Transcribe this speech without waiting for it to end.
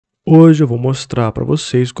Hoje eu vou mostrar para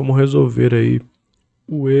vocês como resolver aí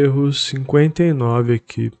o erro 59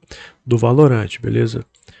 aqui do Valorant, beleza?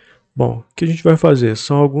 Bom, o que a gente vai fazer?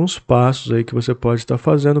 São alguns passos aí que você pode estar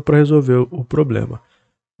fazendo para resolver o problema.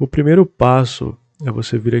 O primeiro passo é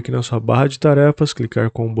você vir aqui na sua barra de tarefas, clicar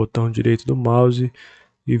com o botão direito do mouse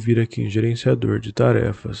e vir aqui em gerenciador de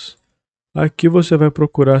tarefas. Aqui você vai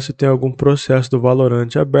procurar se tem algum processo do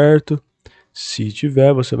Valorant aberto. Se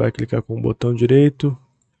tiver, você vai clicar com o botão direito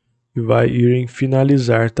e vai ir em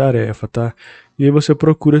finalizar tarefa, tá? E aí você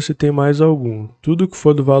procura se tem mais algum. Tudo que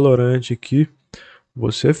for do Valorant aqui,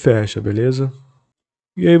 você fecha, beleza?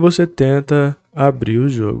 E aí você tenta abrir o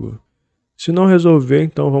jogo. Se não resolver,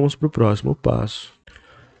 então vamos para o próximo passo.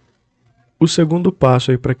 O segundo passo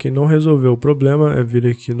aí para quem não resolveu o problema é vir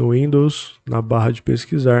aqui no Windows, na barra de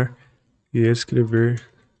pesquisar e escrever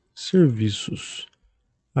serviços.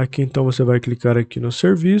 Aqui então você vai clicar aqui nos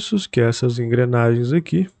serviços, que é essas engrenagens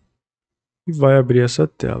aqui, e vai abrir essa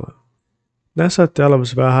tela. Nessa tela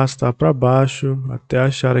você vai arrastar para baixo até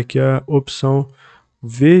achar aqui a opção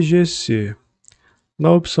VGC.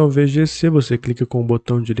 Na opção VGC você clica com o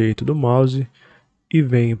botão direito do mouse e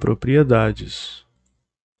vem em propriedades.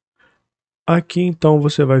 Aqui então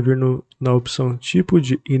você vai vir na opção tipo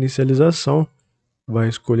de inicialização, vai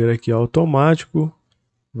escolher aqui automático,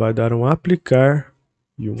 vai dar um aplicar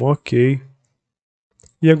e um OK.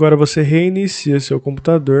 E agora você reinicia seu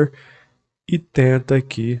computador e tenta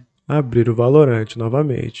aqui abrir o Valorant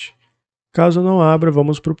novamente. Caso não abra,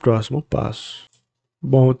 vamos para o próximo passo.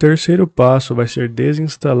 Bom, o terceiro passo vai ser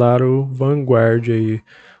desinstalar o Vanguard aí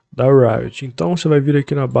da Riot. Então você vai vir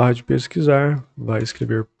aqui na barra de pesquisar, vai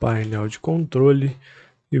escrever painel de controle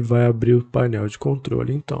e vai abrir o painel de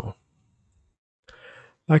controle então.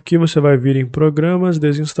 Aqui você vai vir em programas,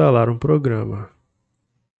 desinstalar um programa.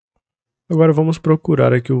 Agora vamos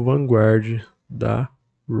procurar aqui o Vanguard da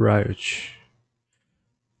Riot.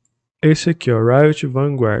 Esse aqui, ó, Riot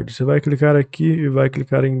Vanguard. Você vai clicar aqui e vai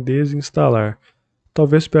clicar em desinstalar.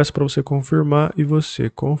 Talvez peça para você confirmar e você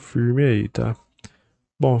confirme aí, tá?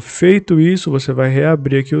 Bom, feito isso, você vai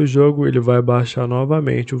reabrir aqui o jogo, ele vai baixar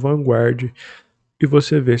novamente o Vanguard e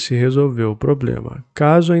você vê se resolveu o problema.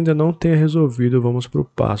 Caso ainda não tenha resolvido, vamos para o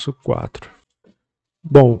passo 4.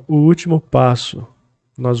 Bom, o último passo,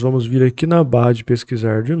 nós vamos vir aqui na barra de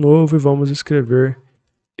pesquisar de novo e vamos escrever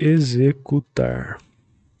executar.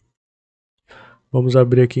 Vamos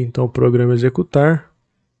abrir aqui então o programa executar,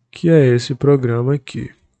 que é esse programa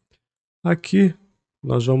aqui. Aqui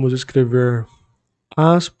nós vamos escrever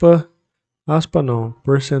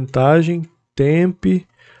porcentagem, temp,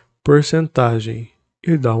 porcentagem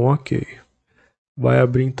e dar um OK. Vai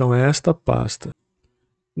abrir então esta pasta.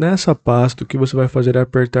 Nessa pasta o que você vai fazer é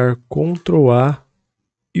apertar Ctrl A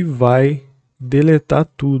e vai deletar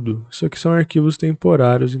tudo. Isso aqui são arquivos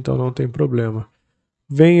temporários, então não tem problema.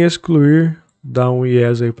 Vem excluir, dá um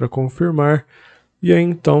yes aí para confirmar e aí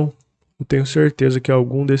então eu tenho certeza que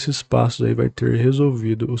algum desses passos aí vai ter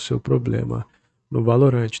resolvido o seu problema no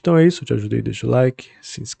Valorant. Então é isso, eu te ajudei, deixa o like,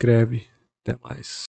 se inscreve, até mais.